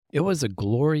It was a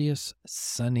glorious,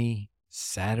 sunny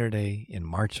Saturday in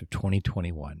March of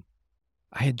 2021.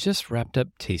 I had just wrapped up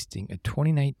tasting a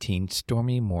 2019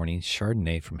 Stormy Morning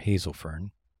Chardonnay from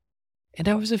Hazelfern, and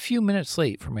I was a few minutes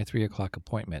late for my 3 o'clock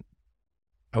appointment.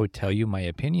 I would tell you my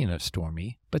opinion of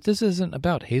Stormy, but this isn't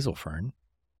about Hazelfern,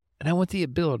 and I want the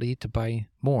ability to buy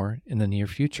more in the near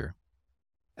future.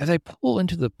 As I pull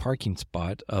into the parking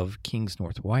spot of King's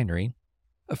North Winery,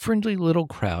 a friendly little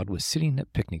crowd was sitting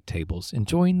at picnic tables,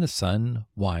 enjoying the sun,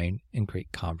 wine, and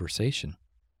great conversation.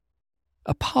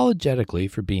 Apologetically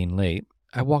for being late,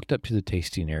 I walked up to the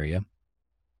tasting area.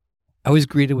 I was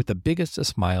greeted with the biggest of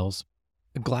smiles,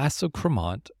 a glass of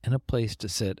Cremant, and a place to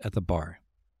sit at the bar.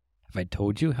 Have I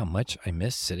told you how much I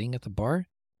miss sitting at the bar?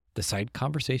 The side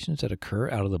conversations that occur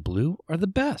out of the blue are the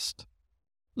best.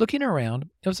 Looking around,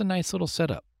 it was a nice little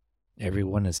setup.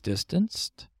 Everyone is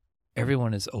distanced.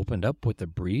 Everyone is opened up with the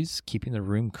breeze, keeping the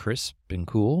room crisp and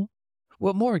cool.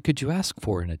 What more could you ask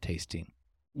for in a tasting?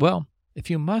 Well, if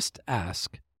you must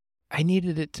ask, I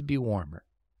needed it to be warmer.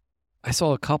 I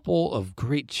saw a couple of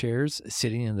great chairs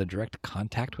sitting in the direct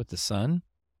contact with the sun,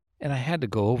 and I had to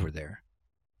go over there.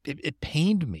 It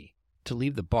pained me to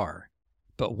leave the bar,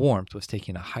 but warmth was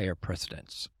taking a higher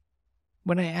precedence.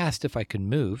 When I asked if I could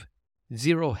move,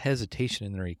 zero hesitation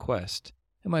in the request,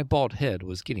 and my bald head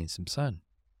was getting some sun.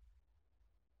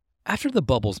 After the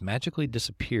bubbles magically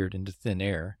disappeared into thin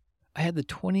air, I had the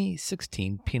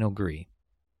 2016 Pinot Gris.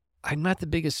 I'm not the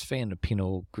biggest fan of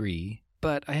Pinot Gris,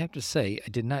 but I have to say I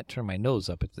did not turn my nose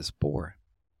up at this pour.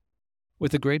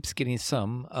 With the grapes getting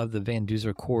some of the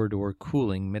Duzer Corridor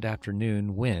cooling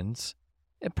mid-afternoon winds,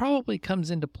 it probably comes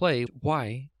into play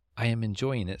why I am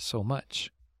enjoying it so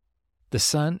much. The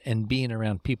sun and being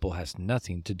around people has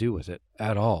nothing to do with it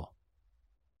at all.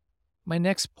 My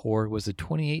next pour was the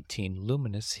 2018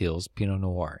 Luminous Hills Pinot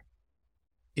Noir.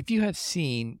 If you have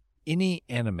seen any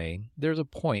anime, there's a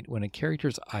point when a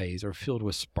character's eyes are filled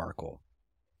with sparkle.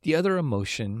 The other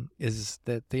emotion is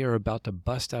that they are about to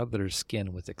bust out of their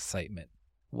skin with excitement.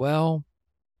 Well,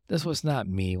 this was not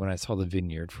me when I saw the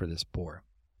vineyard for this pour.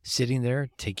 Sitting there,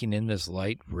 taking in this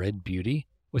light red beauty,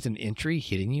 with an entry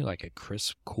hitting you like a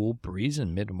crisp, cool breeze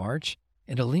in mid-March,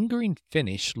 and a lingering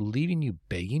finish leaving you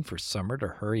begging for summer to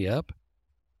hurry up,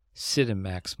 Sid and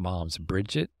Mack's mom's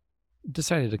Bridget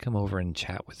decided to come over and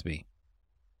chat with me.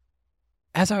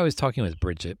 As I was talking with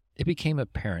Bridget, it became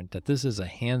apparent that this is a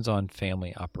hands-on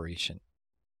family operation.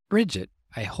 Bridget,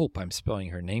 I hope I'm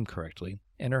spelling her name correctly,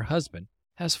 and her husband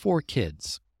has 4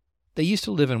 kids. They used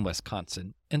to live in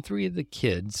Wisconsin, and 3 of the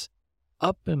kids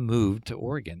up and moved to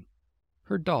Oregon.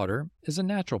 Her daughter is a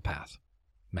naturopath.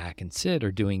 Mack and Sid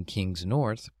are doing King's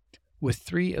North. With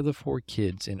 3 of the 4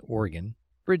 kids in Oregon,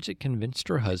 Bridget convinced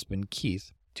her husband,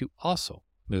 Keith, to also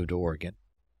move to Oregon.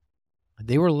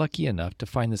 They were lucky enough to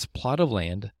find this plot of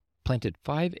land, planted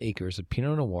 5 acres of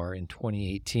Pinot Noir in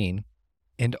 2018,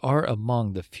 and are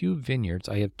among the few vineyards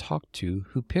I have talked to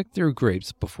who picked their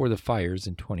grapes before the fires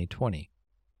in 2020.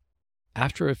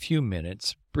 After a few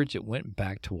minutes, Bridget went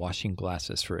back to washing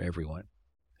glasses for everyone.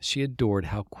 She adored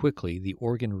how quickly the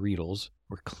Oregon Riedels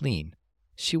were clean.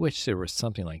 She wished there was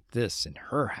something like this in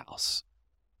her house.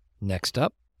 Next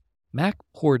up, Mack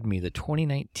poured me the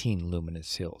 2019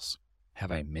 Luminous Hills.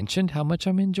 Have I mentioned how much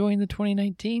I'm enjoying the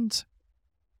 2019s?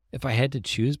 If I had to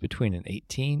choose between an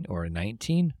 18 or a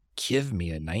 19, give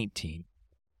me a 19.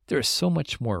 There is so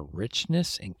much more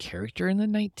richness and character in the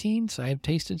 19s I have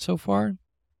tasted so far.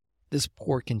 This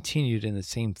pour continued in the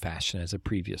same fashion as a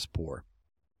previous pour.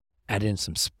 Add in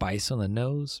some spice on the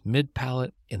nose,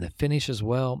 mid-palate, and the finish as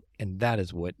well, and that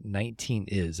is what 19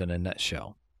 is in a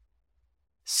nutshell.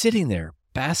 Sitting there,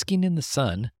 basking in the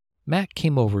sun, Mack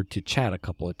came over to chat a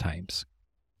couple of times.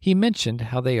 He mentioned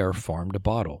how they are farm to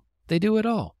bottle. They do it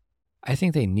all. I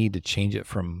think they need to change it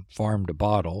from farm to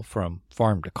bottle, from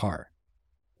farm to car.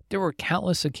 There were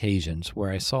countless occasions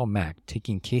where I saw Mack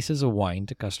taking cases of wine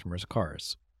to customers'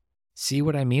 cars. See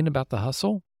what I mean about the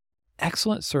hustle?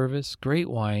 Excellent service, great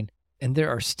wine, and there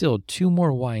are still 2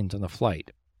 more wines on the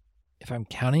flight. If I'm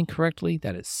counting correctly,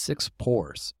 that is 6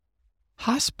 pours.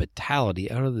 Hospitality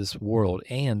out of this world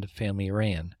and family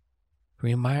ran.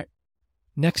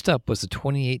 Next up was the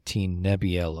 2018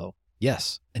 Nebbiolo.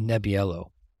 Yes, a Nebbiolo.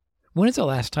 When is the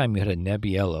last time you had a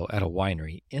Nebbiolo at a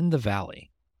winery in the valley?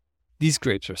 These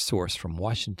grapes are sourced from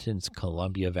Washington's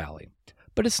Columbia Valley,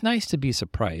 but it's nice to be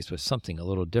surprised with something a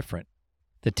little different.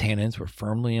 The tannins were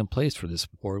firmly in place for this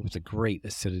pour with a great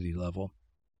acidity level.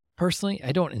 Personally,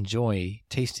 I don't enjoy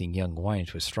tasting young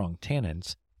wines with strong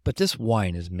tannins, but this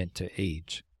wine is meant to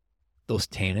age. Those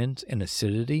tannins and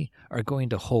acidity are going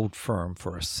to hold firm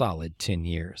for a solid 10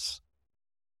 years.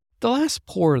 The last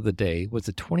pour of the day was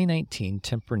the 2019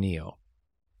 Tempranillo,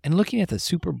 and looking at the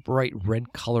super bright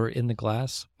red color in the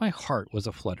glass, my heart was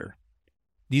aflutter.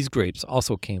 These grapes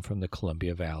also came from the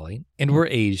Columbia Valley and were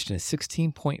aged in a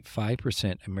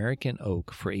 16.5% American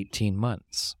oak for 18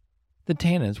 months. The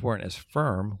tannins weren't as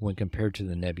firm when compared to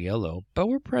the Nebbiolo, but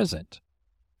were present.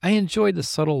 I enjoyed the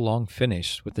subtle long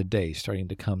finish with the day starting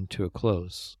to come to a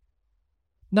close.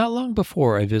 Not long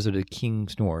before I visited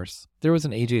King's North, there was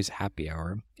an AJ's happy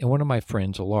hour, and one of my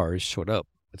friends, Lars, showed up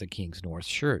with a King's North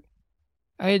shirt.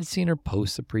 I had seen her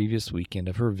post the previous weekend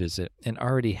of her visit and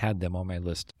already had them on my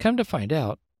list. Come to find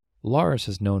out, Lars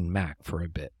has known Mack for a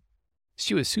bit.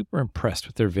 She was super impressed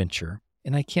with their venture,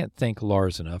 and I can't thank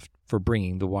Lars enough for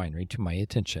bringing the winery to my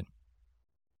attention.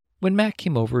 When Mack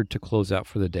came over to close out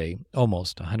for the day,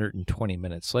 almost 120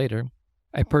 minutes later,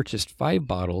 I purchased 5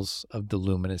 bottles of the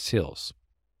Luminous Hills,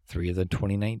 3 of the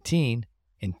 2019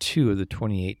 and 2 of the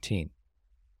 2018.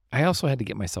 I also had to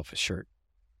get myself a shirt.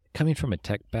 Coming from a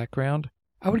tech background,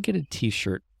 I would get a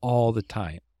t-shirt all the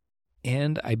time,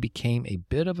 and I became a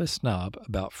bit of a snob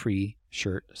about free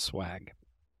shirt swag.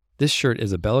 This shirt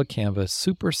is a Bella Canvas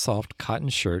super soft cotton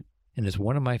shirt and is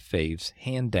one of my faves,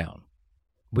 hand down.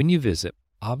 When you visit,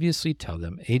 obviously tell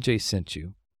them AJ sent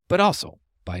you, but also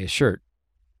buy a shirt.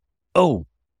 Oh,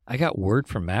 I got word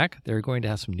from Mack they're going to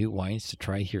have some new wines to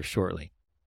try here shortly.